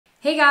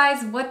Hey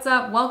guys, what's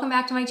up? Welcome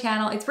back to my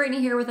channel. It's Brittany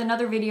here with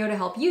another video to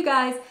help you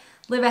guys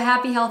live a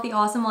happy, healthy,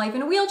 awesome life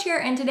in a wheelchair.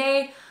 And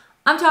today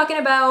I'm talking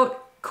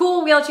about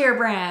cool wheelchair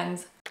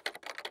brands.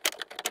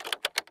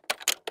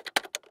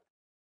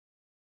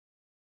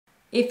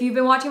 If you've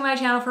been watching my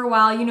channel for a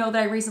while, you know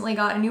that I recently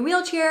got a new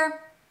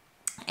wheelchair.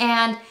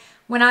 And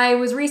when I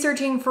was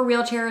researching for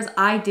wheelchairs,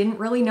 I didn't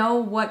really know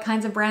what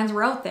kinds of brands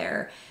were out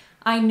there.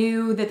 I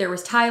knew that there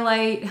was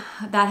Tilite,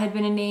 that had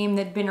been a name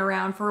that had been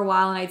around for a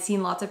while, and I'd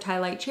seen lots of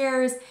Tilite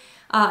chairs.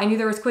 I knew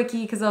there was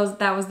Quickie because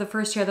that was the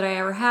first chair that I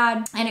ever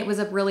had, and it was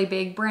a really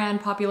big brand,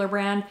 popular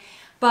brand.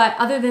 But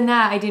other than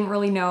that, I didn't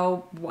really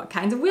know what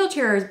kinds of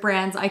wheelchairs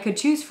brands I could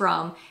choose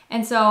from.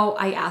 And so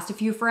I asked a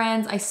few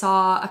friends, I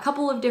saw a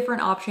couple of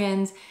different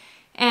options,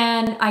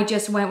 and I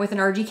just went with an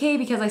RGK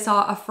because I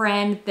saw a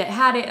friend that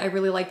had it. I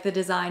really liked the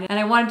design, and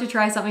I wanted to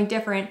try something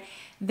different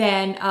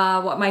than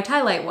what my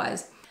Tilite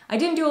was. I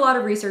didn't do a lot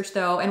of research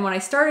though, and when I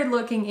started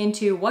looking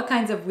into what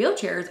kinds of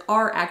wheelchairs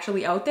are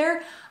actually out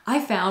there,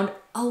 I found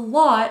a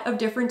lot of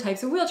different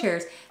types of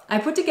wheelchairs. I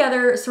put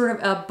together sort of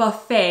a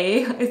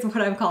buffet, is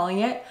what I'm calling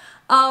it,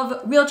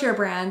 of wheelchair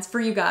brands for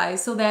you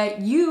guys so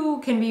that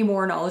you can be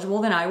more knowledgeable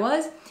than I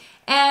was,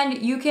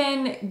 and you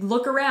can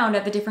look around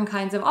at the different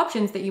kinds of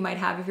options that you might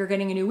have if you're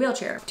getting a new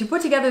wheelchair. To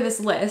put together this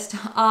list,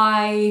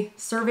 I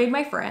surveyed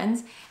my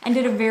friends and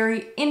did a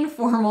very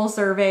informal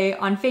survey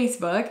on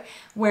Facebook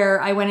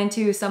where I went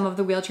into some of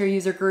the wheelchair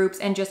user groups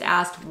and just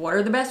asked, what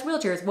are the best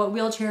wheelchairs? What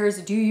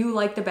wheelchairs do you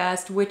like the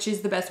best? Which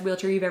is the best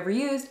wheelchair you've ever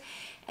used?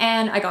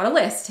 And I got a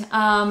list.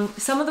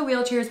 Some of the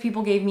wheelchairs,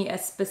 people gave me a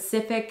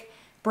specific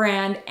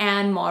brand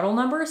and model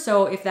number.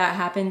 So if that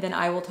happened, then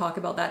I will talk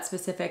about that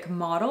specific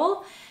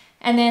model.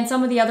 And then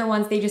some of the other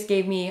ones, they just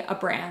gave me a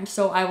brand.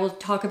 So I will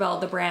talk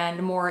about the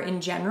brand more in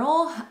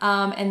general,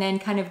 and then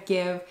kind of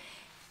give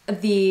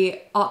the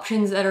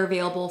options that are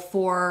available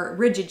for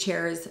rigid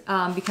chairs,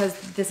 because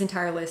this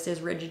entire list is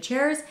rigid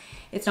chairs.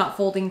 It's not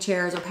folding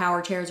chairs or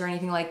power chairs or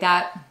anything like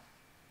that.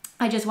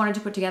 I just wanted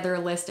to put together a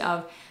list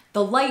of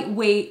the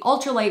lightweight,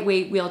 ultra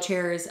lightweight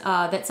wheelchairs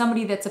that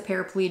somebody that's a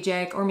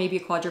paraplegic or maybe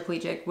a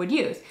quadriplegic would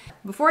use.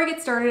 Before I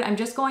get started, I'm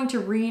just going to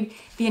read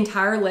the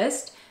entire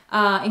list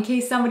in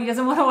case somebody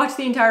doesn't want to watch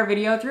the entire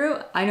video through.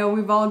 I know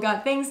we've all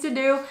got things to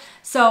do,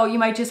 so you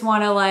might just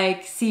want to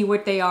like see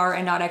what they are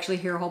and not actually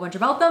hear a whole bunch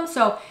about them.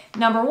 So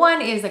number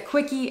one is a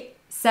Quickie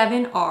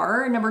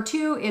 7R. Number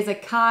two is a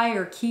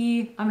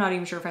Key, I'm not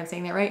even sure if I'm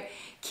saying that right,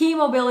 Key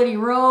Mobility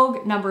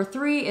Rogue. Number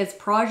three is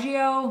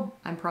Progeo.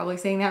 I'm probably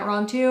saying that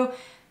wrong too.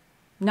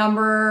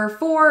 Number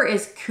four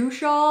is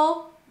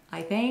Kushcall,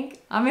 I think.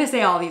 I'm gonna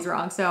say all these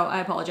wrong, so I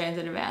apologize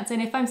in advance. And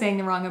if I'm saying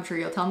them wrong, I'm sure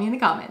you'll tell me in the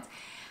comments.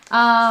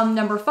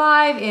 Number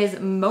five is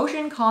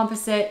Motion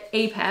Composite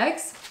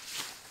Apex.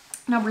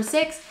 Number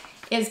six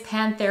is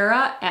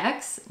Panthera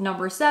X.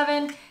 Number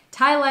seven,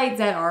 Tilite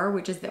ZR,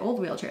 which is the old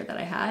wheelchair that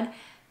I had.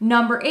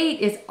 Number eight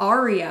is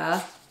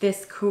Aria.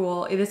 This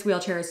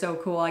wheelchair is so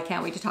cool. I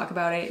can't wait to talk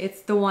about it.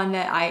 It's the one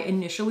that I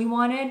initially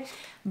wanted,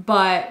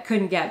 but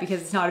couldn't get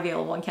because it's not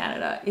available in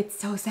Canada. It's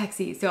so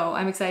sexy. So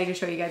I'm excited to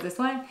show you guys this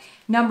one.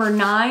 Number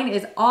nine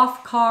is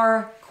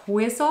Offcar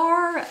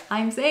Quizar.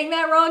 I'm saying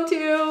that wrong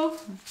too.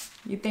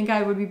 You'd think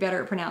I would be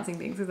better at pronouncing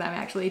things because I'm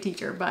actually a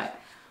teacher, but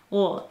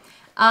now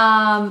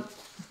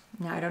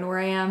I don't know where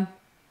I am.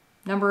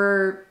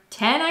 Number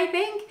 10, I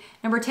think.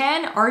 Number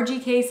 10,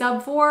 RGK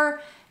Sub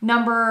 4.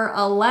 Number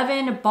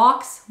 11,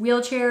 Box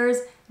Wheelchairs.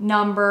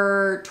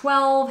 Number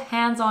 12,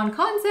 Hands-On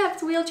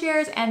Concepts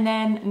Wheelchairs. And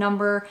then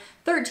number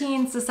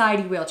 13,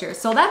 Society Wheelchairs.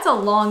 So that's a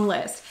long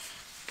list.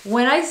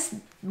 When I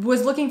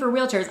was looking for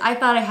wheelchairs, I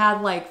thought I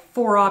had like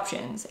 4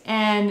 options.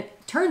 And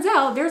turns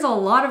out there's a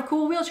lot of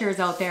cool wheelchairs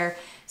out there.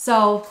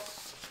 So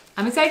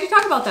I'm excited to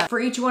talk about that. For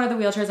each one of the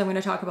wheelchairs, I'm going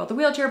to talk about the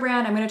wheelchair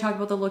brand. I'm going to talk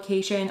about the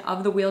location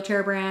of the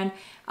wheelchair brand,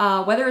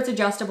 whether it's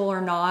adjustable or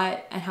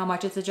not, and how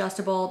much it's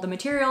adjustable, the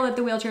material that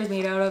the wheelchair is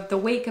made out of, the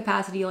weight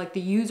capacity, like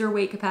the user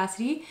weight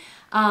capacity,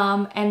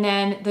 and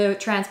then the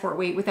transport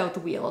weight without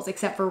the wheels,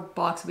 except for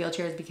box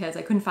wheelchairs because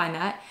I couldn't find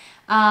that.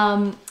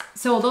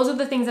 So those are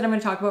the things that I'm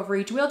going to talk about for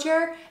each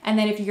wheelchair. And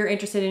then if you're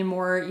interested in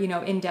more,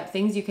 in-depth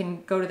things, you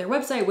can go to their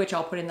website, which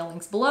I'll put in the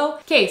links below.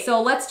 Okay,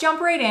 so let's jump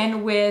right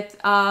in with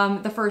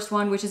the first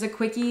one, which is a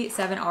Quickie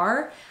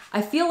 7R.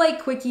 I feel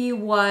like Quickie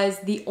was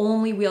the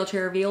only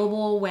wheelchair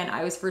available when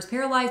I was first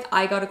paralyzed.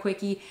 I got a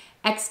Quickie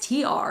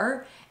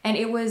XTR, and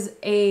it was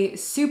a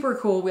super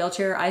cool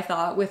wheelchair, I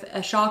thought, with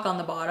a shock on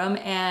the bottom,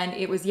 and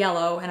it was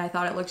yellow, and I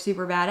thought it looked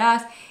super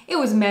badass. It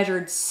was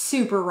measured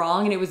super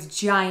wrong, and it was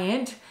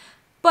giant,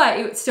 but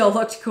it still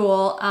looked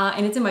cool,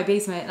 and it's in my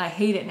basement, and I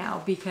hate it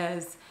now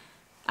because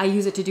I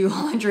use it to do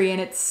laundry,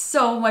 and it's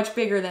so much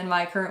bigger than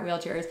my current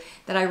wheelchairs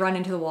that I run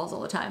into the walls all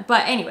the time.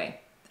 But anyway,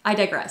 I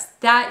digress.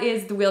 That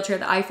is the wheelchair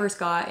that I first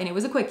got, and it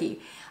was a Quickie.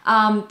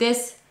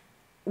 This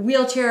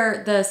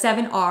wheelchair, the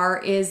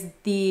 7R, is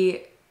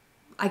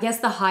I guess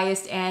the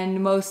highest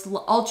and most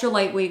ultra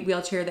lightweight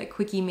wheelchair that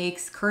Quickie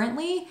makes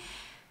currently.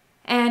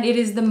 And it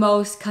is the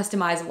most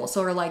customizable,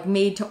 sort of like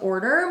made to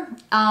order.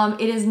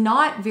 It is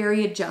not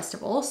very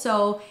adjustable.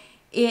 So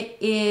It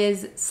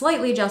is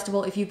slightly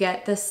adjustable if you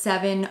get the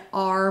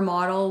 7R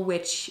model,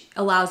 which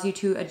allows you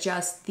to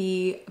adjust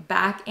the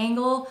back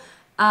angle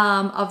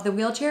of the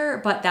wheelchair,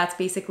 but that's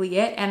basically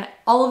it. And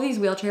all of these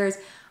wheelchairs,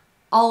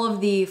 all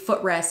of the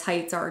footrest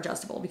heights are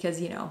adjustable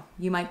because, you know,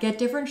 you might get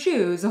different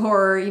shoes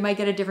or you might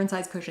get a different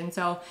size cushion.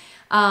 So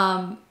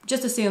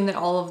just assume that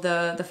all of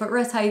the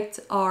footrest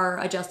heights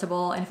are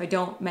adjustable. And if I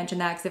don't mention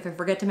that, because if I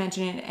forget to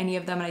mention any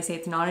of them and I say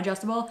it's not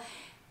adjustable,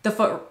 the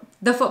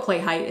foot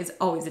plate height is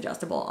always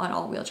adjustable on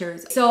all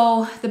wheelchairs.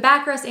 So the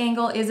backrest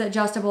angle is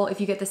adjustable if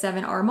you get the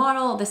 7R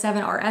model. The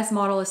 7RS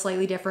model is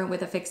slightly different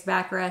with a fixed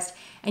backrest,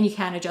 and you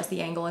can adjust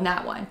the angle in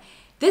that one.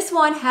 This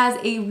one has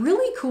a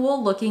really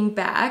cool looking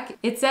back.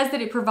 It says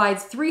that it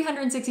provides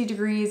 360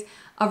 degrees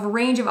of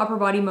range of upper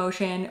body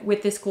motion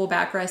with this cool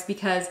backrest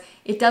because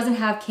it doesn't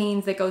have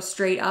canes that go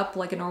straight up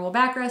like a normal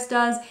backrest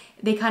does.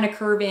 They kind of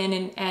curve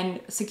in and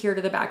secure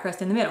to the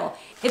backrest in the middle.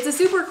 It's a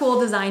super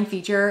cool design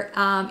feature.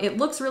 It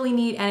looks really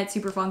neat and it's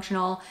super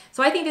functional.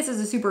 So I think this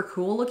is a super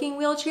cool looking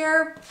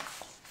wheelchair.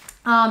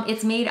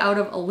 It's made out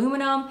of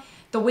aluminum.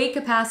 The weight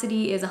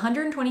capacity is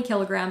 120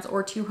 kilograms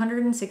or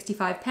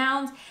 265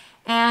 pounds.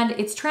 And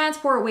its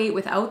transport weight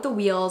without the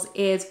wheels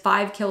is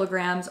 5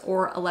 kilograms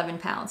or 11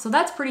 pounds. So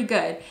that's pretty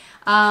good.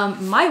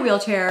 My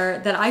wheelchair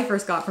that I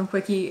first got from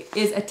Quickie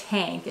is a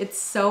tank. It's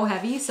so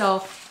heavy.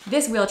 So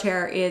this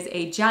wheelchair is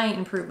a giant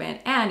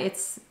improvement and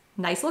it's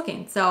nice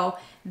looking. So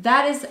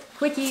that is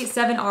Quickie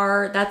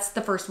 7R. That's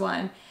the first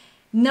one.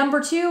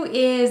 Number 2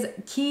 is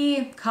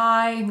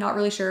Kai, not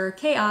really sure,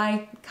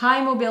 Kai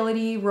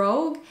Mobility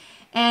Rogue.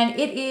 And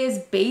it is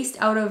based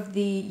out of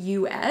the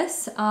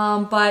US,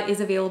 but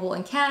is available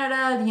in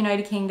Canada, the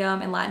United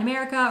Kingdom, and Latin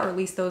America, or at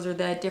least those are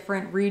the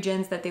different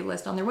regions that they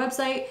list on their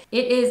website.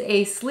 It is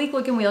a sleek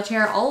looking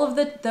wheelchair. All of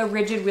the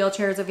rigid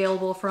wheelchairs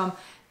available from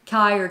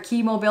Kai or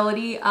Key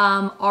Mobility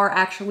are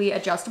actually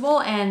adjustable,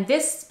 and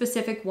this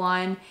specific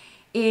one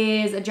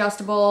is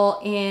adjustable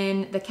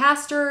in the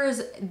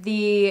casters,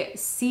 the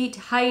seat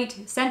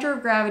height, center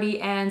of gravity,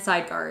 and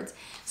side guards.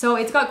 So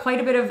it's got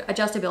quite a bit of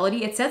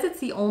adjustability. It says it's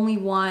the only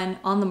one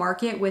on the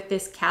market with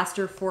this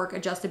caster fork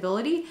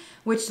adjustability,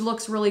 which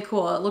looks really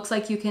cool. It looks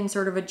like you can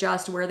sort of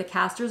adjust where the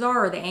casters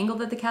are or the angle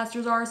that the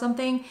casters are or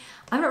something.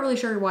 I'm not really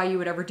sure why you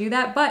would ever do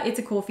that, but it's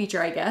a cool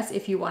feature, I guess,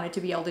 if you wanted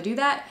to be able to do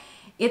that.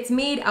 It's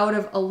made out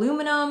of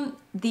aluminum.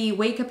 The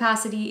weight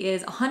capacity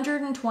is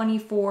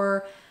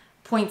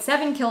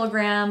 124.7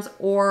 kilograms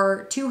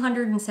or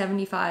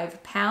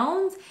 275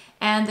 pounds.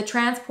 And the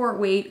transport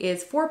weight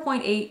is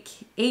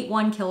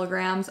 4.881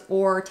 kilograms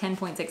or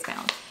 10.6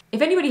 pounds.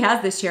 If anybody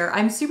has this chair,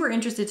 I'm super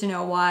interested to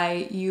know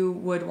why you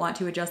would want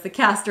to adjust the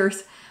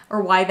casters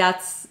or why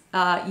that's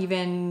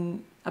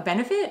even a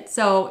benefit.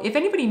 So if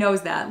anybody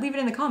knows that, leave it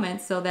in the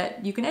comments so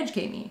that you can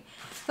educate me.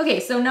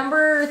 Okay, so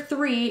number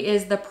 3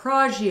 is the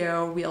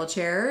Progeo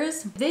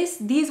wheelchairs.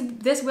 This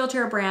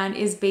wheelchair brand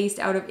is based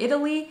out of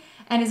Italy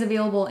and is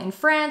available in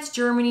France,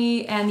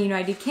 Germany, and the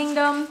United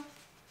Kingdom.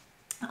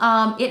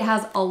 It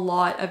has a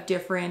lot of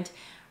different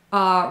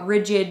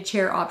rigid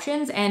chair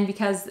options, and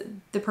because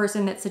the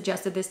person that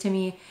suggested this to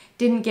me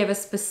didn't give a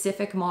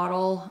specific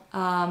model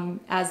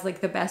as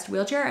like the best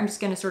wheelchair, I'm just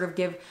going to sort of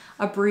give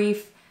a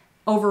brief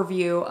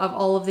overview of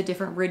all of the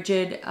different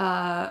rigid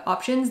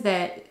options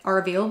that are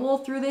available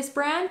through this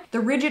brand. The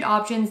rigid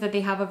options that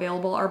they have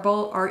available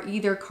are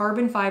either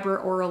carbon fiber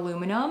or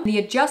aluminum. The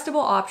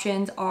adjustable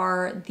options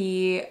are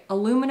the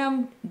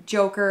aluminum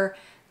Joker,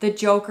 the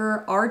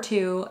Joker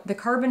R2, the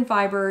carbon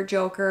fiber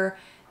Joker,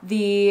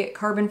 the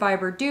carbon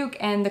fiber Duke,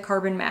 and the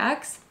carbon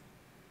Max.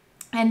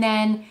 And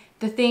then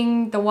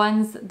the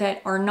ones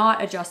that are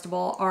not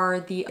adjustable are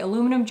the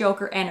aluminum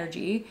Joker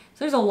Energy. So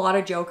there's a lot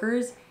of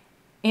Jokers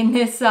in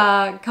this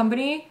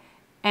company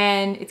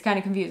and it's kind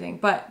of confusing,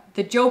 but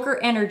the Joker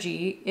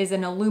Energy is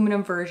an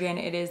aluminum version.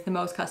 It is the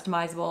most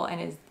customizable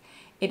and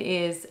it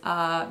is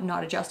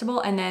not adjustable.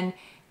 And then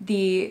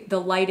the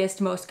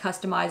lightest, most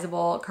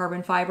customizable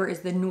carbon fiber is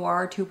the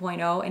Noir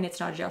 2.0, and it's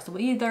not adjustable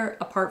either,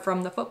 apart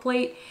from the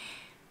footplate.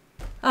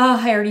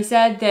 I already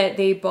said that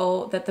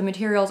the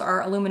materials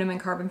are aluminum and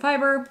carbon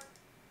fiber.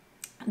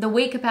 The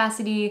weight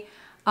capacity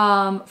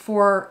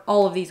for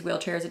all of these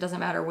wheelchairs, it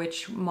doesn't matter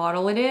which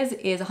model it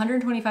is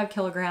 125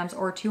 kilograms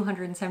or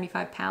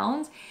 275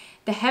 pounds.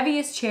 The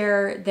heaviest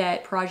chair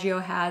that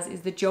Progeo has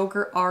is the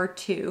Joker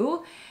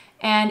R2.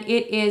 And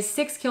it is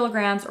 6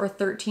 kilograms or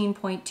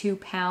 13.2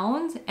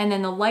 pounds. And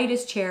then the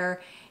lightest chair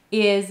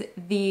is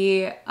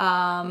the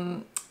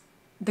carbon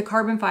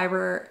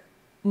fiber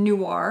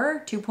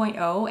Noir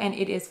 2.0, and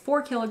it is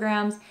 4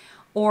 kilograms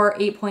or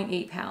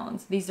 8.8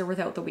 pounds. These are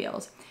without the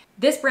wheels.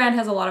 This brand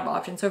has a lot of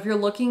options. So if you're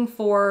looking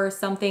for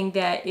something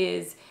that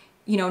is,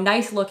 you know,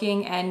 nice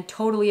looking and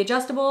totally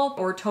adjustable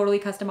or totally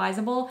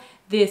customizable,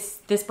 this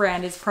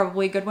brand is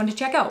probably a good one to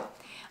check out.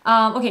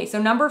 Okay,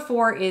 so number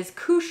 4 is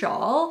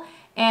Kushcall.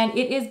 And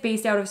it is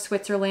based out of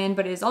Switzerland,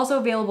 but it is also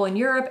available in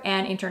Europe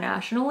and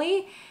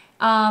internationally.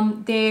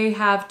 They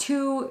have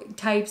two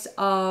types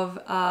of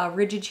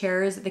rigid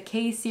chairs, the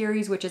K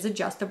series, which is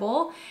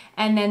adjustable,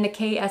 and then the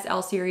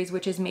KSL series,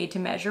 which is made to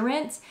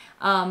measurements.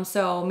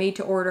 So made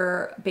to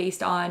order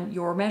based on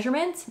your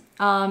measurements.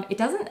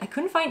 I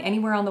couldn't find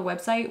anywhere on the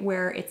website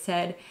where it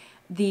said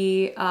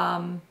the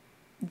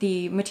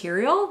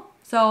material.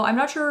 So I'm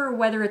not sure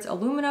whether it's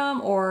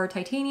aluminum or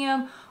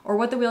titanium or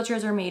what the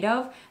wheelchairs are made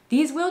of.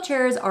 These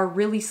wheelchairs are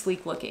really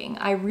sleek looking.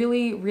 I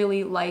really,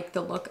 really like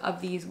the look of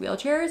these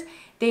wheelchairs.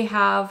 They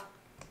have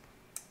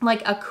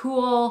like a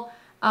cool,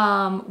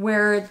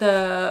 where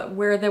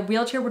the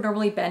wheelchair would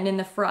normally bend in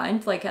the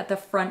front, like at the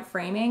front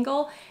frame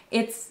angle,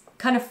 it's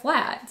kind of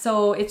flat.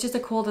 So it's just a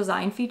cool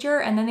design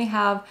feature. And then they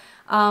have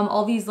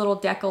all these little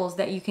decals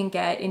that you can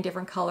get in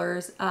different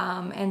colors.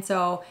 And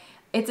so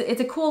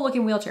it's a cool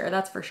looking wheelchair,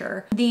 that's for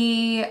sure.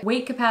 The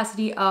weight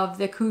capacity of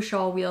the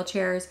Kushcall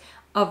wheelchairs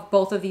of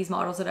both of these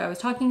models that I was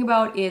talking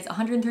about is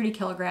 130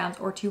 kilograms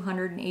or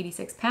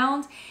 286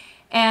 pounds.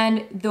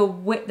 And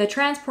the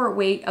transport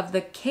weight of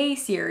the K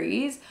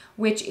series,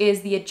 which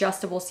is the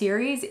adjustable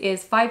series,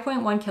 is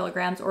 5.1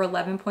 kilograms or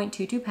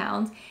 11.22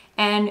 pounds.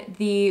 And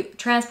the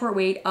transport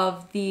weight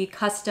of the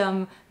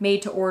custom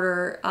made to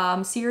order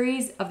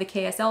series of the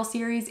KSL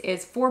series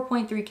is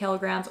 4.3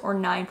 kilograms or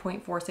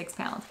 9.46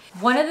 pounds.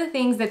 One of the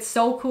things that's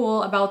so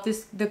cool about the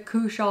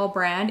Kushcall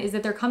brand is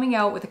that they're coming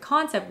out with a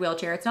concept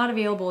wheelchair. It's not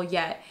available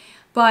yet,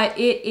 but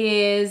it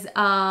is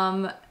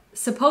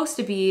supposed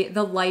to be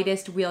the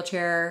lightest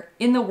wheelchair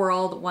in the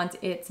world once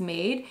it's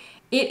made.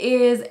 It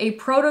is a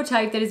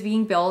prototype that is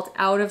being built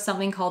out of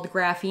something called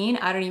graphene.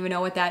 I don't even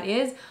know what that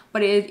is,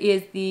 but it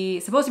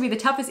is supposed to be the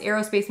toughest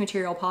aerospace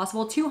material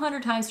possible,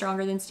 200 times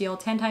stronger than steel,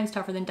 10 times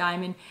tougher than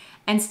diamond,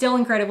 and still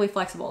incredibly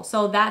flexible.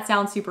 So that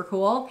sounds super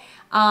cool.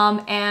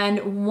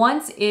 And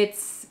once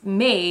it's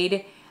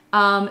made,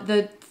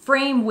 the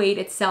frame weight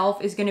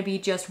itself is going to be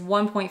just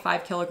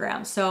 1.5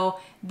 kilograms. So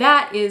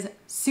that is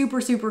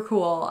super, super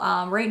cool.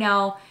 Right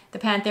now, the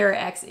Panthera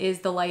X is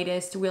the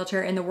lightest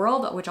wheelchair in the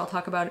world, which I'll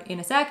talk about in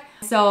a sec.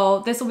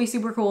 So this will be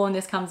super cool when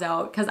this comes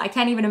out, because I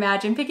can't even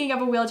imagine picking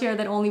up a wheelchair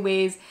that only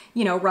weighs,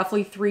 you know,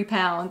 roughly 3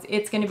 pounds.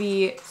 It's going to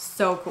be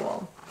so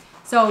cool.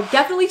 So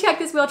definitely check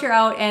this wheelchair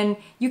out, and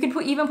you can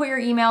even put your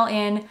email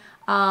in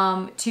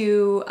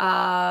to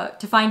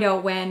find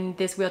out when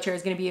this wheelchair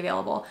is going to be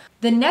available.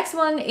 The next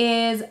one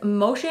is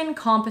Motion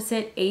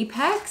Composite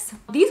Apex.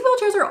 These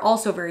wheelchairs are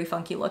also very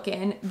funky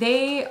looking.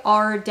 They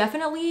are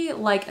definitely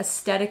like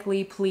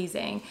aesthetically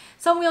pleasing.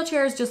 Some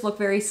wheelchairs just look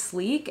very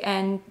sleek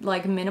and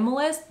like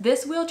minimalist.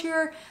 This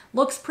wheelchair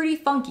looks pretty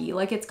funky.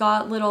 Like it's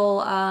got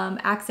little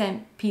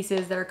accent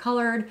pieces that are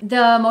colored.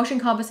 The Motion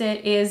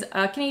Composite is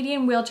a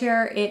Canadian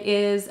wheelchair. It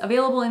is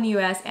available in the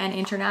US and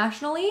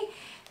internationally.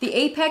 The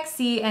Apex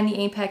C and the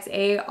Apex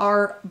A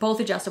are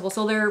both adjustable.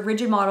 So they're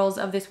rigid models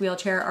of this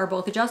wheelchair are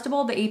both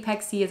adjustable. The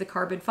Apex C is a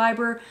carbon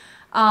fiber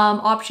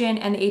option,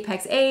 and the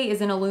Apex A is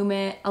an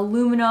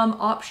aluminum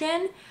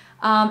option.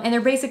 And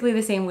they're basically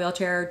the same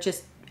wheelchair,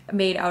 just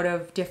made out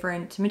of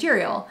different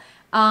material.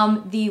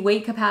 The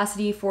weight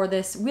capacity for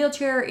this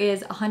wheelchair is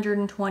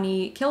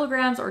 120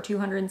 kilograms or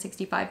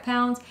 265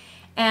 pounds.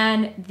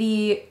 And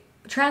the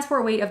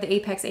transport weight of the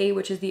Apex A,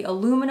 which is the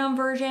aluminum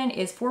version,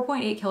 is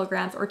 4.8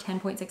 kilograms or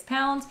 10.6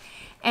 pounds.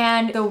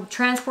 And the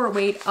transport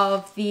weight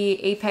of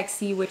the Apex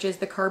C, which is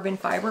the carbon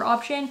fiber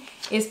option,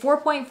 is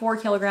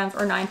 4.4 kilograms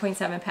or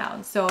 9.7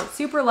 pounds. So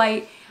super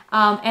light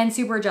and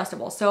super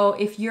adjustable. So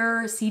if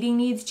your seating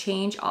needs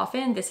change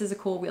often, this is a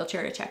cool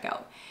wheelchair to check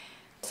out.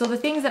 So the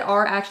things that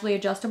are actually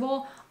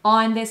adjustable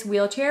on this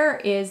wheelchair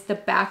is the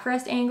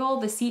backrest angle,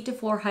 the seat to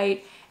floor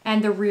height,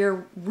 and the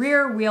rear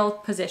wheel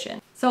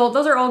position. So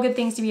those are all good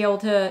things to be able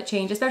to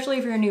change, especially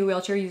if you're a new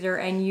wheelchair user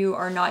and you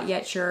are not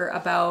yet sure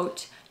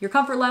about your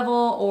comfort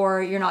level,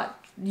 or you're not,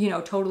 you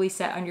know, totally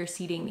set on your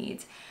seating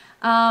needs.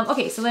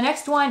 Okay, so the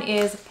next one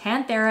is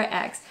Panthera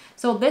X.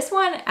 So this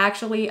one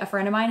actually a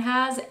friend of mine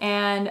has,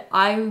 and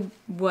I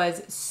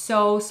was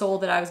so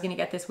sold that I was gonna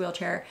get this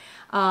wheelchair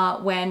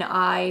when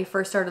I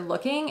first started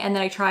looking, and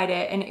then I tried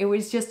it and it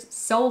was just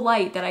so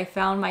light that I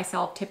found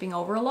myself tipping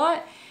over a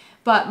lot.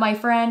 But my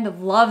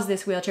friend loves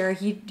this wheelchair.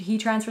 He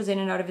transfers in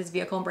and out of his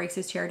vehicle and breaks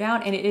his chair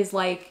down, and it is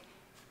like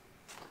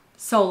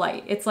so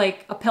light. It's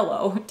like a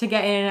pillow to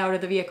get in and out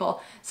of the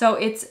vehicle. So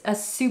it's a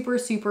super,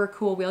 super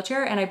cool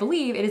wheelchair, and I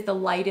believe it is the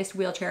lightest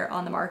wheelchair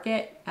on the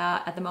market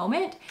at the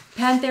moment.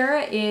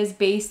 Panthera is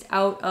based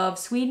out of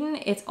Sweden.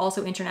 It's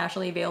also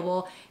internationally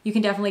available. You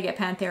can definitely get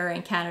Panthera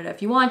in Canada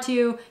if you want to.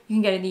 You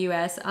can get it in the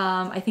US.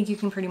 I think you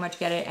can pretty much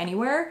get it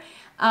anywhere.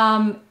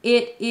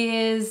 It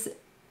is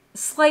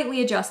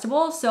slightly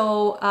adjustable,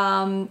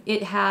 so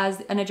it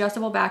has an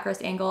adjustable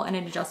backrest angle and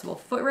an adjustable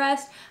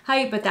footrest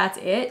height, but that's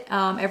it.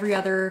 Every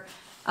other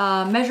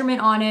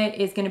measurement on it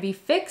is going to be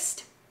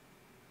fixed.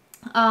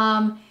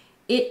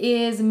 It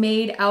is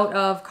made out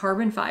of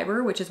carbon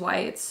fiber, which is why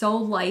it's so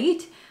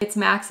light. Its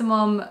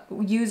maximum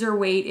user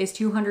weight is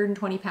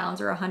 220 pounds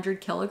or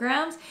 100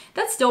 kilograms.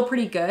 That's still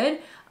pretty good.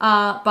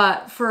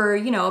 But for,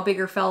 you know, a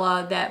bigger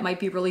fella that might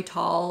be really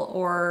tall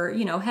or,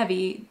 you know,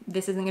 heavy,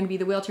 this isn't going to be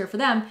the wheelchair for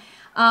them.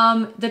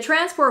 The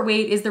transport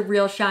weight is the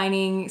real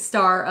shining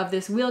star of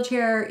this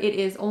wheelchair. It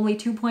is only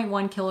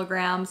 2.1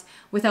 kilograms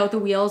without the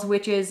wheels,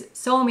 which is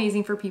so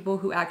amazing for people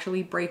who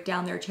actually break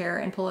down their chair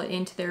and pull it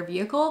into their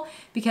vehicle,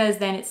 because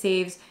then it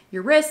saves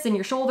your wrists and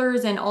your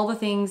shoulders and all the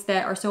things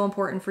that are so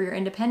important for your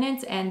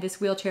independence. And this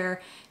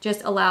wheelchair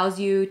just allows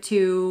you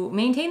to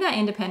maintain that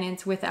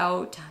independence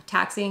without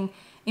taxing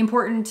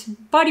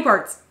important body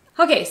parts.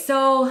 Okay,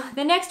 so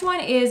the next one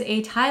is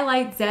a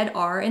Tilite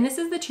ZR, and this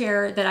is the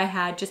chair that I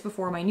had just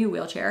before my new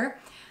wheelchair.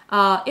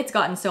 It's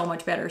gotten so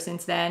much better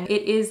since then.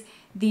 It is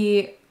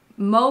the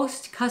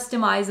most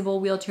customizable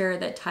wheelchair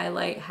that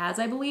Tilite has,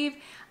 I believe,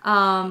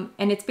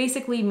 and it's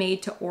basically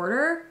made to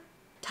order.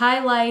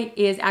 Tilite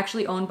is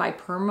actually owned by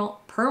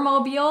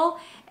Progeo,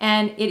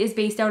 and it is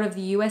based out of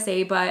the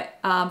USA, but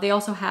they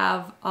also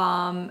have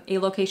a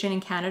location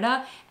in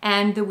Canada,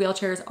 and the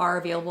wheelchairs are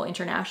available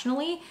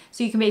internationally.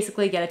 So you can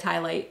basically get a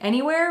Tilite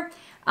anywhere.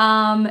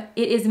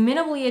 It is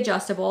minimally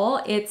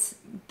adjustable.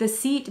 The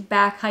seat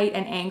back height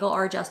and angle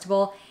are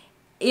adjustable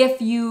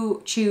if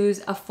you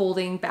choose a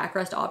folding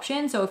backrest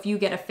option. So if you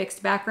get a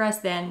fixed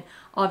backrest, then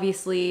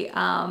obviously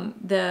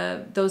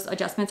those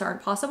adjustments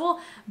aren't possible.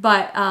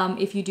 But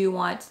if you do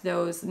want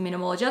those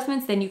minimal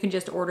adjustments, then you can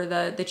just order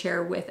the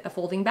chair with a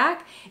folding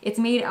back. It's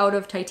made out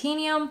of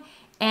titanium,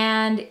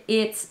 and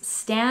its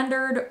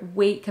standard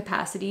weight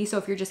capacity, so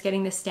if you're just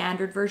getting the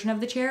standard version of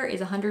the chair, is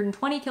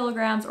 120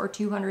 kilograms or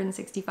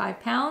 265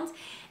 pounds.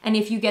 And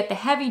if you get the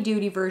heavy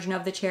duty version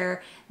of the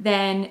chair,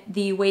 then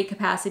the weight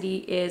capacity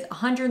is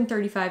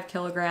 135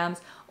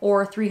 kilograms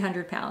or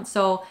 300 pounds.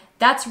 So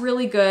that's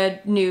really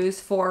good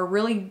news for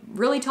really,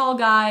 really tall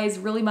guys,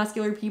 really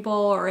muscular people,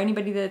 or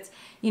anybody that's,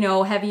 you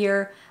know,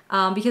 heavier,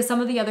 because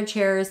some of the other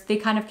chairs, they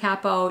kind of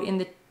cap out in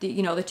the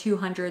you know, the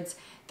 200s,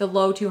 the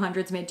low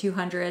 200s, mid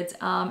 200s.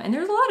 And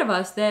there's a lot of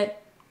us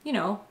that, you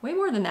know, way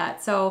more than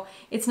that. So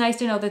it's nice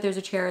to know that there's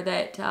a chair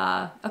that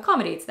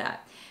accommodates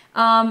that.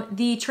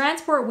 The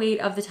transport weight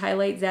of the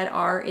Tilite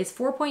ZR is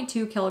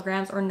 4.2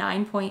 kilograms or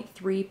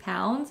 9.3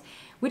 pounds,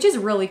 which is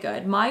really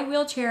good. My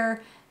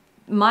wheelchair,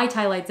 my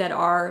Tilite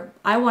ZR,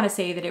 I want to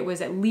say that it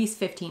was at least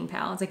 15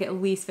 pounds, like at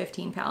least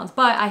 15 pounds,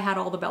 but I had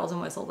all the bells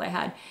and whistles. I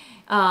had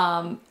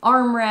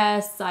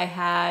armrests, I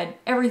had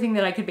everything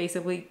that I could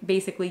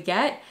basically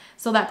get.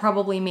 So that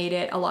probably made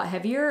it a lot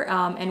heavier.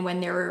 And when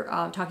they're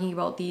talking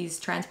about these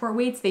transport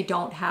weights, they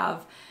don't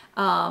have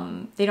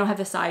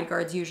the side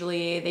guards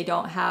usually. They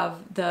don't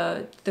have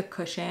the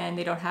cushion.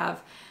 They don't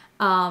have,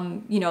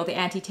 you know, the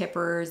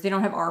anti-tippers. They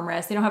don't have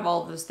armrests. They don't have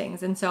all of those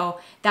things. And so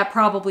that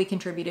probably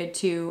contributed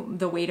to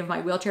the weight of my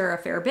wheelchair a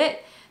fair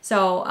bit.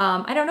 So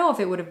I don't know if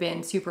it would have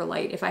been super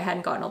light if I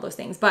hadn't gotten all those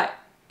things, but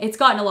it's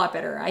gotten a lot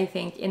better, I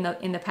think, in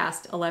the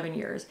past 11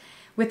 years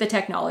with the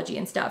technology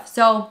and stuff.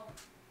 So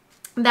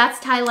that's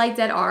Tilite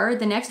ZR.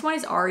 The next one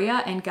is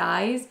Aria, and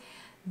guys,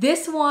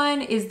 this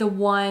one is the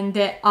one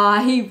that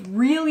I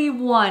really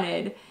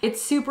wanted.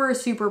 It's super,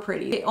 super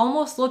pretty. It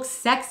almost looks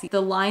sexy.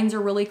 The lines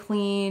are really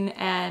clean,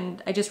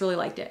 and I just really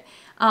liked it.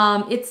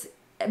 It's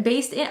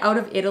based out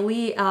of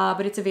Italy,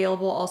 but it's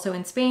available also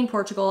in Spain,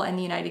 Portugal, and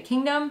the United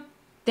Kingdom.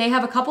 They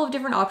have a couple of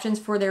different options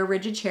for their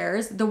rigid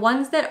chairs. The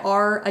ones that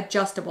are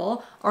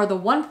adjustable are the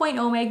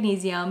 1.0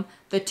 magnesium,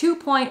 the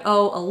 2.0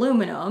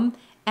 aluminum,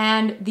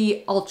 and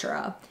the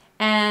Ultra.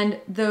 And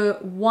the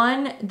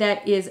one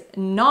that is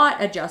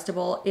not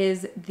adjustable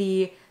is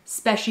the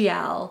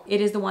Special.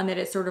 It is the one that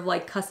is sort of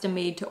like custom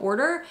made to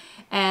order,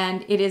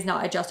 and it is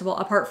not adjustable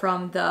apart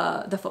from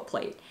the foot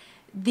plate.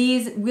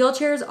 These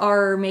wheelchairs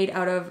are made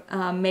out of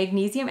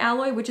magnesium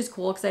alloy, which is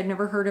cool because I've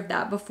never heard of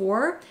that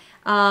before.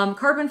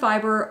 Carbon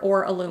fiber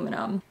or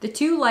aluminum. The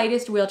two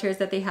lightest wheelchairs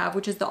that they have,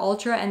 which is the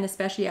Ultra and the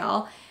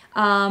Special,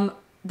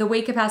 the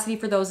weight capacity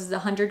for those is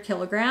 100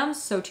 kilograms,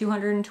 so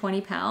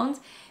 220 pounds.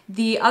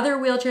 The other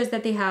wheelchairs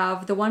that they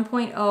have, the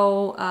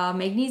 1.0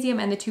 magnesium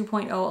and the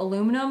 2.0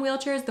 aluminum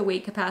wheelchairs, the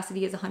weight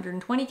capacity is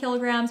 120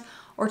 kilograms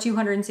or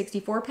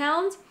 264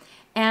 pounds.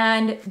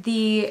 And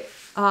the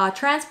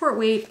transport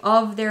weight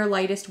of their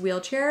lightest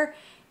wheelchair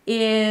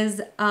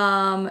is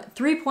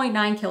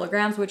 3.9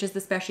 kilograms, which is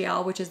the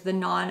Special, which is the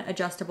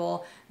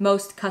non-adjustable,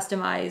 most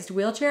customized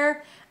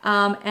wheelchair.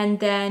 And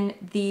then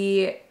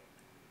the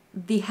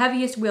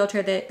heaviest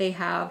wheelchair that they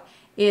have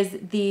is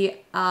the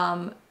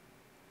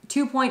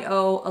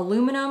 2.0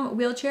 aluminum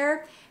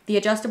wheelchair, the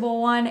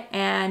adjustable one,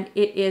 and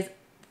it is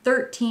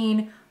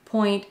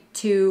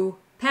 13.2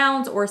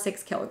 pounds or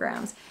 6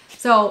 kilograms.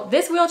 So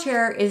this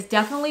wheelchair is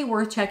definitely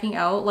worth checking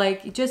out.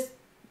 Like,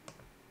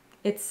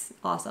 it's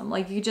awesome.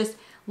 Like, you just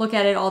look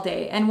at it all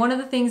day. And one of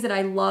the things that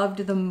I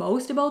loved the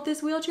most about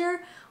this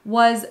wheelchair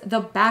was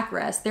the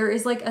backrest. There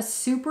is like a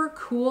super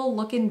cool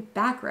looking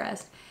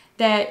backrest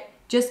that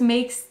just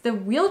makes the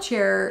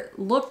wheelchair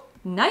look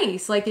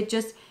nice. Like,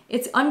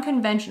 it's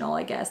unconventional,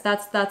 I guess.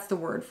 That's the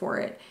word for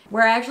it.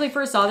 Where I actually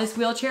first saw this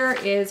wheelchair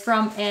is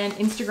from an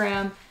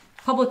Instagram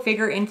public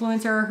figure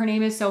influencer. Her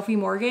name is Sophie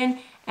Morgan,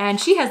 and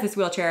she has this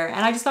wheelchair, and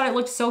I just thought it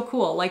looked so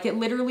cool. Like it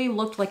literally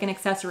looked like an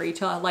accessory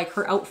to like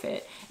her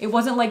outfit. It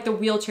wasn't like the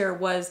wheelchair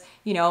was,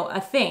 you know, a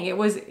thing. It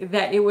was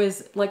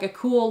like a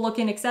cool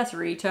looking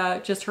accessory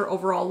to just her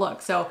overall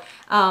look. So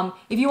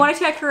if you want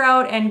to check her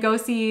out and go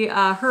see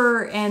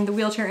her and the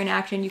wheelchair in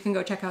action, you can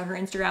go check out her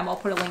Instagram. I'll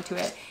put a link to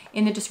it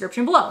in the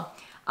description below.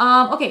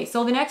 Okay,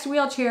 so the next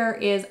wheelchair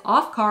is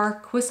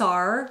Offcar Quickie.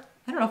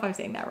 I don't know if I'm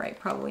saying that right,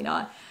 probably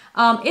not.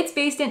 It's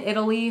based in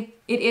Italy.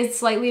 It is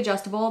slightly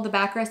adjustable. The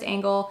backrest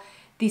angle,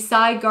 the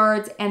side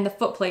guards, and the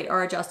footplate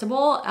are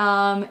adjustable.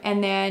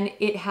 And then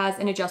it has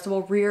an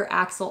adjustable rear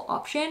axle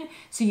option.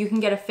 So you can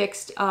get a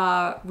fixed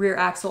rear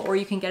axle, or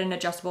you can get an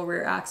adjustable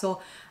rear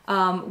axle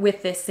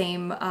with this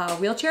same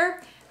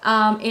wheelchair.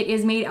 It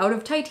is made out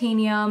of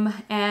titanium,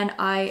 and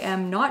I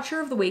am not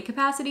sure of the weight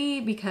capacity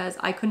because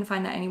I couldn't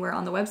find that anywhere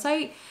on the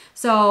website.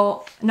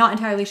 So not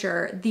entirely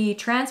sure. The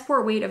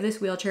transport weight of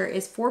this wheelchair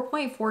is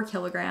 4.4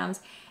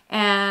 kilograms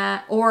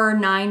or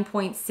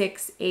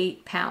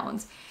 9.68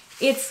 pounds.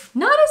 It's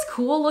not as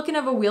cool looking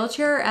of a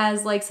wheelchair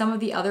as like some of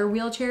the other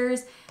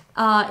wheelchairs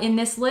in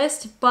this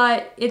list,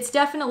 but it's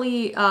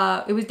definitely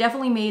it was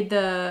definitely made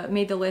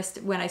the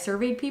list when I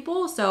surveyed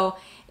people, so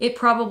it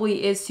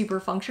probably is super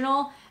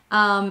functional.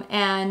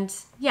 And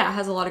yeah, it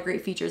has a lot of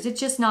great features. It's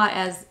just not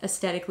as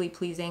aesthetically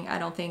pleasing, I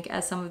don't think,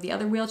 as some of the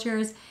other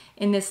wheelchairs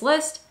in this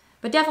list,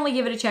 but definitely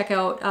give it a check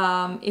out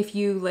if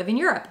you live in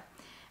Europe.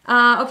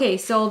 Okay,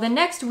 so the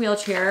next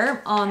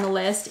wheelchair on the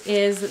list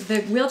is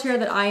the wheelchair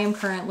that I am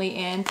currently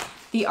in,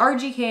 the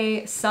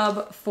RGK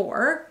Sub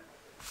 4.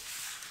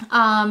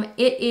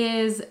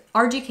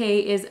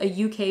 RGK is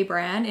a UK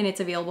brand, and it's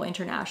available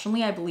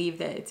internationally. I believe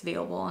that it's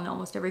available in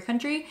almost every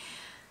country.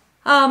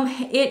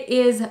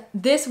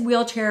 This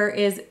wheelchair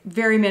is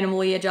very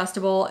minimally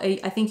adjustable.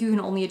 I think you can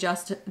only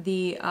adjust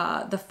the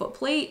foot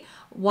plate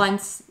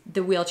once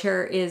the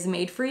wheelchair is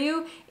made for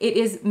you. It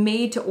is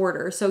made to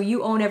order, so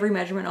you own every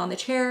measurement on the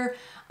chair,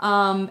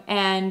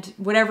 and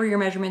whatever your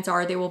measurements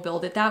are, they will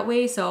build it that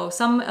way. So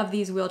some of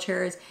these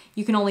wheelchairs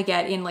you can only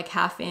get in like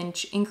 1/2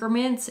 inch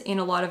increments in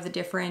a lot of the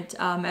different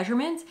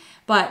measurements,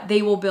 but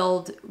they will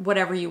build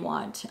whatever you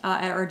want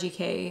at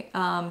RGK.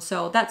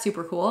 So that's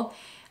super cool.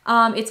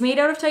 It's made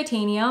out of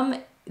titanium.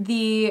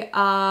 The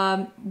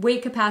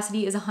weight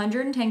capacity is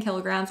 110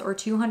 kilograms or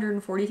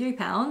 243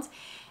 pounds.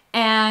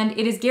 And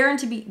it is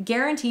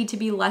guaranteed to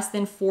be less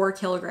than 4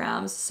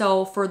 kilograms.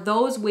 So for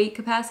those weight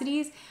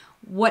capacities,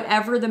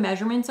 whatever the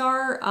measurements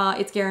are,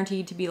 it's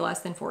guaranteed to be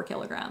less than 4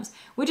 kilograms,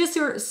 which is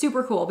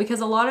super cool because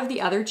a lot of the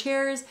other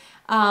chairs,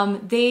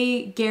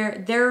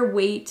 their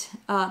weight,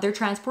 their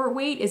transport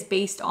weight is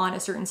based on a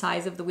certain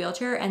size of the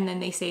wheelchair. And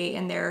then they say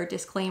in their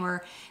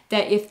disclaimer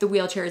that if the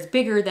wheelchair is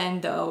bigger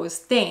than those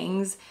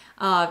things,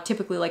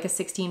 typically like a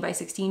 16 by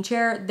 16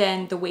 chair,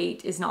 then the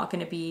weight is not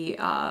going to be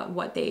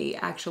what they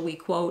actually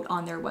quote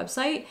on their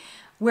website.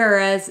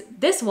 Whereas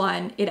this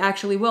one, it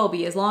actually will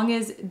be. As long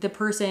as the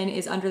person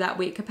is under that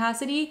weight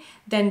capacity,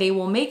 then they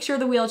will make sure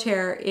the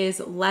wheelchair is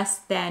less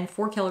than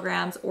 4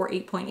 kilograms or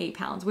 8.8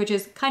 pounds, which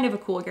is kind of a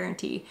cool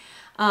guarantee.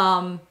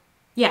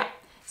 Yeah,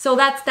 so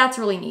that's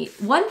really neat.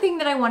 One thing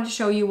that I wanted to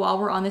show you while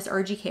we're on this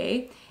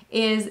RGK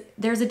is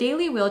there's a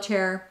daily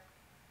wheelchair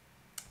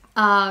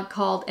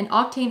called an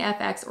Octane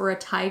FX or a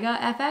Taiga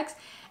FX,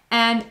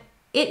 and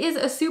it is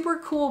a super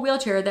cool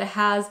wheelchair that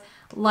has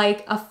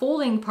like a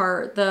folding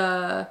part.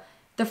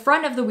 The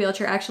front of the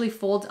wheelchair actually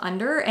folds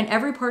under, and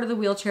every part of the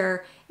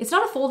wheelchair, it's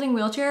not a folding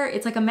wheelchair,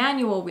 it's like a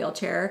manual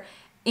wheelchair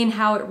in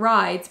how it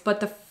rides,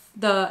 but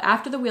the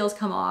after the wheels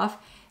come off,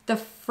 the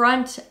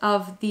front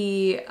of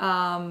the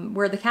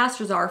where the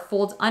casters are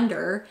folds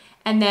under,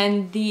 and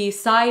then the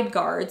side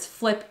guards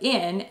flip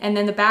in, and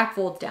then the back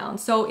folds down.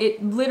 So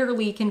it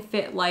literally can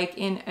fit like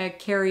in a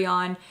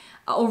carry-on,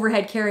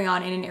 overhead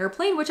carry-on in an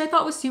airplane, which I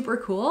thought was super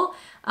cool.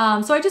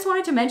 So I just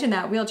wanted to mention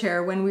that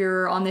wheelchair when we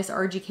were on this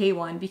RGK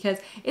one, because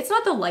it's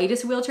not the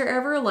lightest wheelchair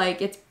ever.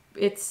 Like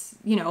it's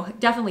you know,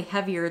 definitely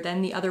heavier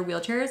than the other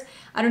wheelchairs.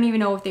 I don't even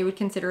know if they would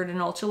consider it an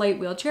ultralight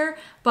wheelchair,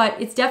 but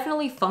it's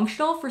definitely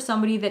functional for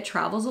somebody that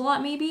travels a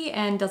lot maybe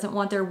and doesn't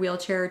want their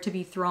wheelchair to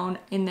be thrown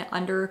in the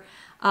under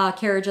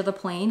carriage of the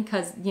plane,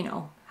 because you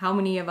know, how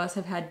many of us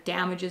have had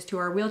damages to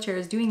our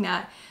wheelchairs doing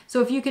that?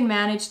 So if you can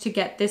manage to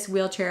get this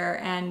wheelchair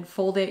and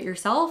fold it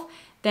yourself,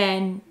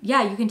 then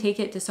yeah, you can take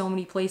it to so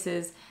many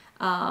places.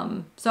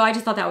 So I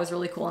just thought that was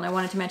really cool, and I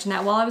wanted to mention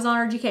that while I was on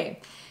RGK.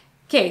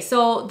 Okay,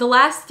 so the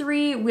last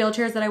 3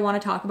 wheelchairs that I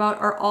want to talk about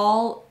are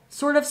all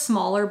sort of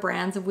smaller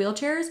brands of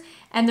wheelchairs,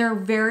 and they're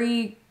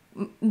very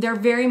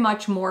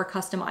much more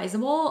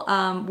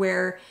customizable,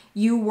 where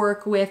you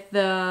work with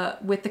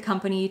the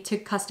company to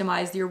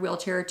customize your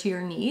wheelchair to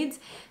your needs.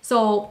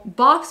 So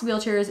Box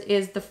Wheelchairs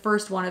is the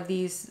first one of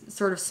these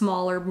sort of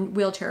smaller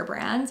wheelchair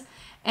brands,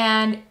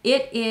 and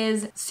it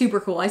is super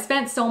cool. I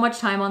spent so much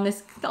time on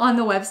this on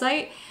the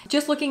website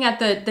just looking at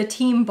the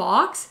team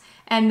box,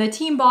 and the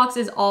team box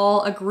is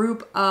all a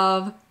group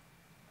of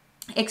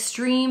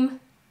extreme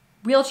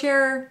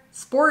wheelchair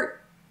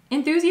sport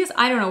enthusiasts.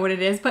 I don't know what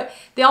it is, but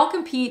they all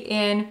compete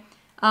in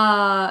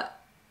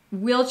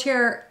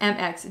Wheelchair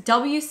MX,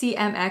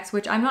 WCMX,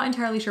 which I'm not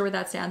entirely sure what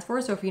that stands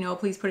for. So if you know,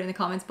 please put it in the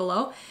comments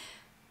below.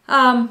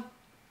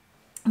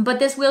 But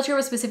this wheelchair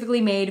was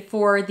specifically made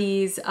for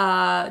these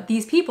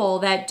people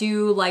that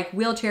do like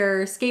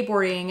wheelchair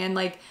skateboarding and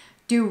like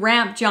do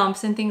ramp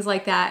jumps and things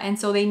like that. And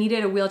so they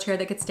needed a wheelchair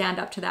that could stand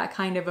up to that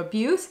kind of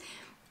abuse.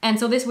 And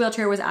so this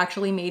wheelchair was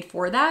actually made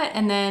for that.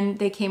 And then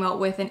they came out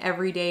with an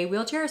everyday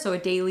wheelchair, so a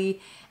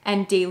daily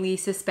and daily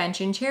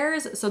suspension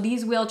chairs. So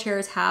these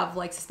wheelchairs have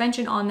like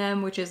suspension on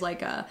them, which is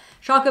like a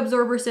shock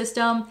absorber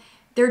system.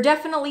 They're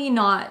definitely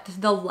not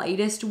the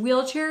lightest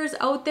wheelchairs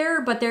out there,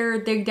 but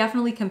they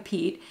definitely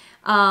compete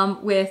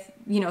with,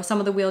 you know, some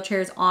of the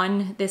wheelchairs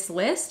on this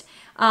list.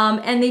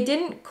 And they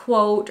didn't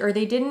quote, or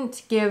they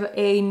didn't give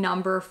a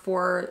number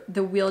for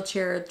the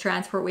wheelchair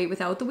transport weight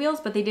without the wheels,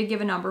 but they did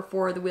give a number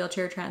for the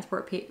wheelchair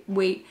transport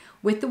weight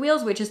with the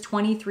wheels, which is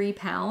 23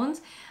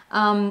 pounds,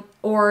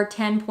 or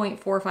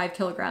 10.45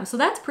 kilograms. So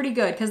that's pretty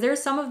good, because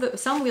there's some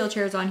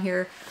wheelchairs on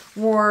here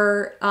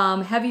were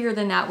heavier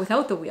than that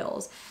without the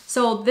wheels.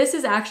 So this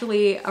is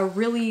actually a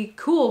really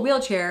cool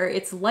wheelchair.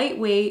 It's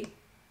lightweight,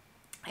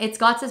 it's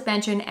got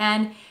suspension,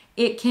 and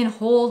it can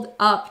hold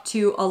up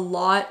to a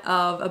lot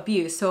of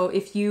abuse. So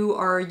if you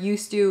are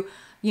used to,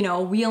 you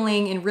know,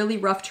 wheeling in really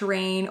rough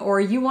terrain,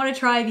 or you want to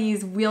try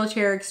these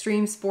wheelchair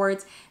extreme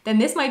sports, then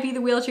this might be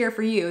the wheelchair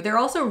for you. They're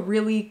also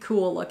really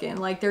cool looking.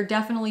 Like, they're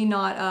definitely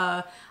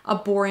not a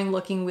boring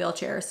looking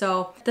wheelchair.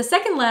 So the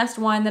second last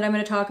one that I'm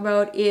going to talk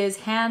about is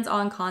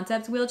Hands-On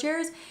Concepts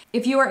wheelchairs.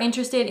 If you are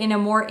interested in a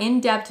more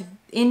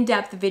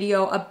in-depth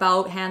video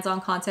about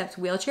Hands-On Concepts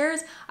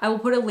wheelchairs, I will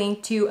put a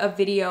link to a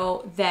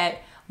video that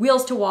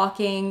Wheels to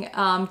Walking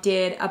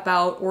did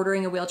about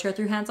ordering a wheelchair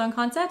through Hands-On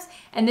Concepts.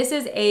 And this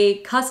is a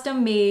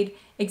custom made,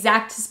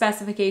 exact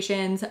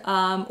specifications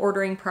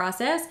ordering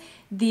process.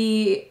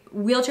 The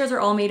wheelchairs are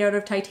all made out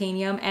of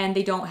titanium, and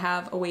they don't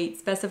have a weight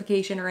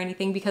specification or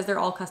anything because they're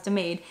all custom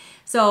made.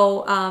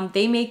 So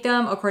they make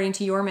them according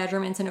to your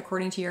measurements and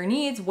according to your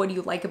needs. What do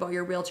you like about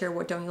your wheelchair?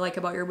 What don't you like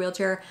about your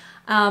wheelchair?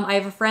 I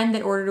have a friend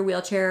that ordered a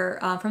wheelchair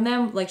from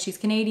them, like, she's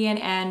Canadian,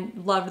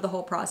 and loved the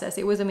whole process.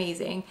 It was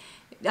amazing.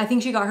 I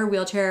think she got her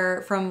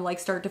wheelchair from like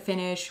start to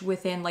finish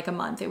within like a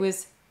month. It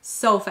was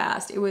so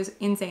fast. It was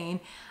insane.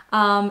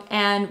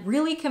 And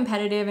really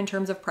competitive in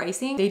terms of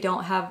pricing. They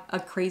don't have a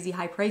crazy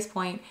high price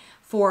point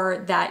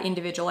for that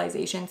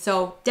individualization.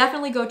 So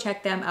definitely go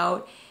check them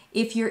out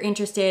if you're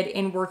interested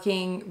in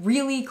working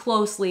really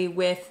closely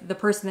with the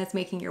person that's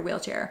making your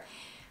wheelchair.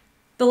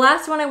 The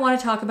last one I want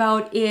to talk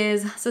about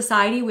is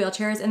Society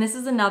Wheelchairs. And this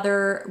is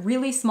another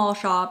really small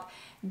shop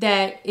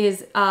that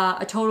is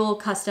a total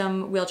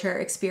custom wheelchair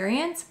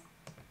experience.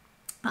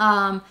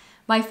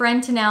 My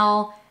friend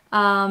Tanel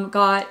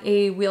got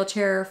a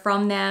wheelchair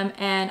from them,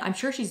 and I'm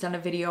sure she's done a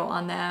video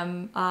on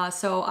them.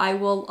 So I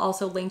will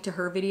also link to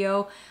her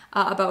video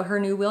about her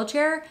new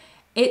wheelchair.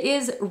 It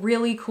is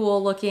really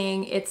cool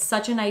looking. It's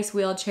such a nice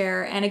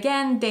wheelchair. And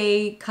again,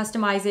 they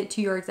customize it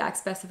to your exact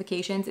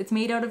specifications. It's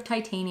made out of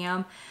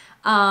titanium.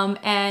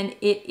 And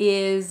it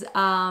is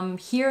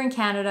here in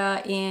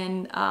Canada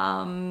in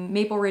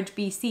Maple Ridge,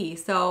 BC.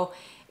 So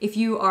if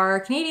you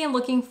are Canadian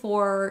looking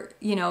for,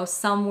 you know,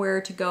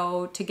 somewhere to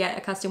go to get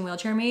a custom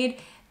wheelchair made,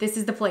 this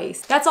is the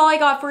place. That's all I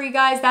got for you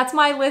guys. That's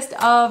my list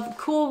of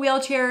cool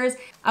wheelchairs.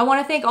 I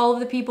want to thank all of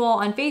the people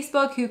on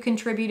Facebook who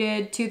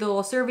contributed to the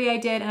little survey I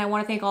did, and I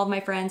want to thank all of my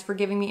friends for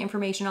giving me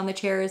information on the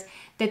chairs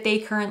that they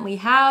currently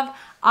have.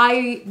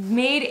 I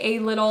made a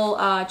little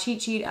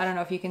cheat sheet. I don't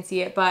know if you can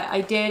see it, but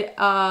I did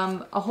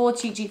a whole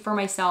cheat sheet for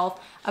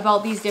myself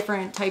about these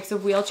different types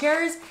of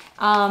wheelchairs.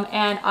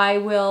 And I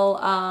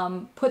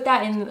will put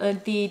that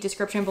in the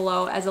description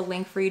below as a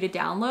link for you to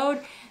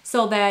download,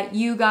 so that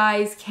you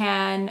guys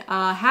can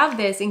have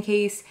this in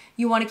case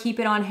you want to keep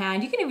it on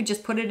hand. You can even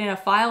just put it in a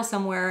file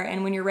somewhere,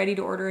 and when you're ready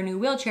to order a new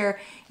wheelchair,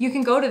 you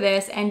can go to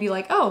this and be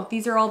like, oh,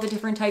 these are all the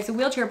different types of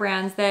wheelchair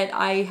brands that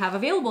I have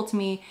available to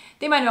me.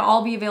 They might not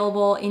all be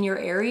available in your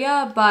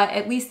area, but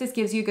at least this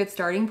gives you a good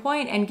starting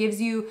point and gives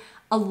you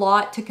a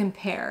lot to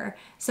compare.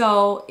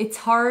 So it's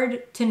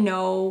hard to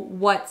know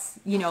what's,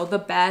 you know, the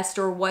best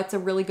or what's a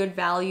really good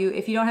value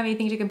if you don't have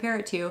anything to compare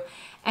it to.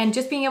 And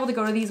just being able to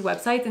go to these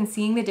websites and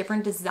seeing the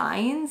different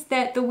designs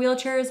that the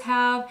wheelchairs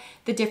have,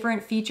 the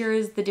different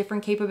features, the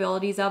different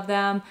capabilities of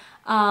them,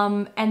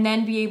 and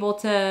then be able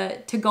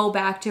to go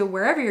back to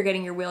wherever you're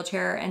getting your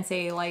wheelchair and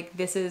say, like,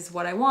 this is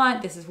what I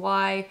want, this is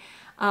why,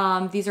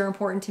 these are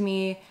important to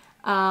me.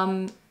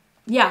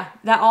 Yeah,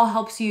 that all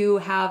helps you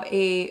have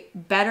a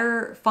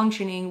better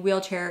functioning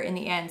wheelchair in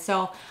the end.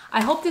 So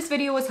I hope this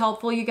video was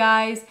helpful, you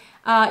guys.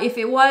 If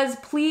it was,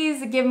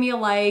 please give me a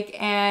like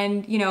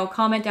and, you know,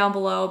 comment down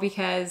below,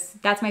 because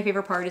that's my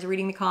favorite part, is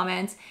reading the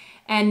comments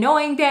and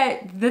knowing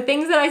that the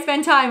things that I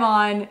spend time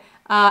on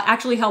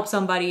actually help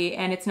somebody,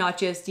 and it's not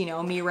just, you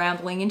know, me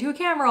rambling into a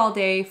camera all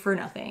day for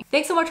nothing.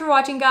 Thanks so much for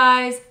watching,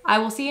 guys. I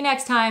will see you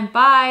next time.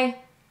 Bye.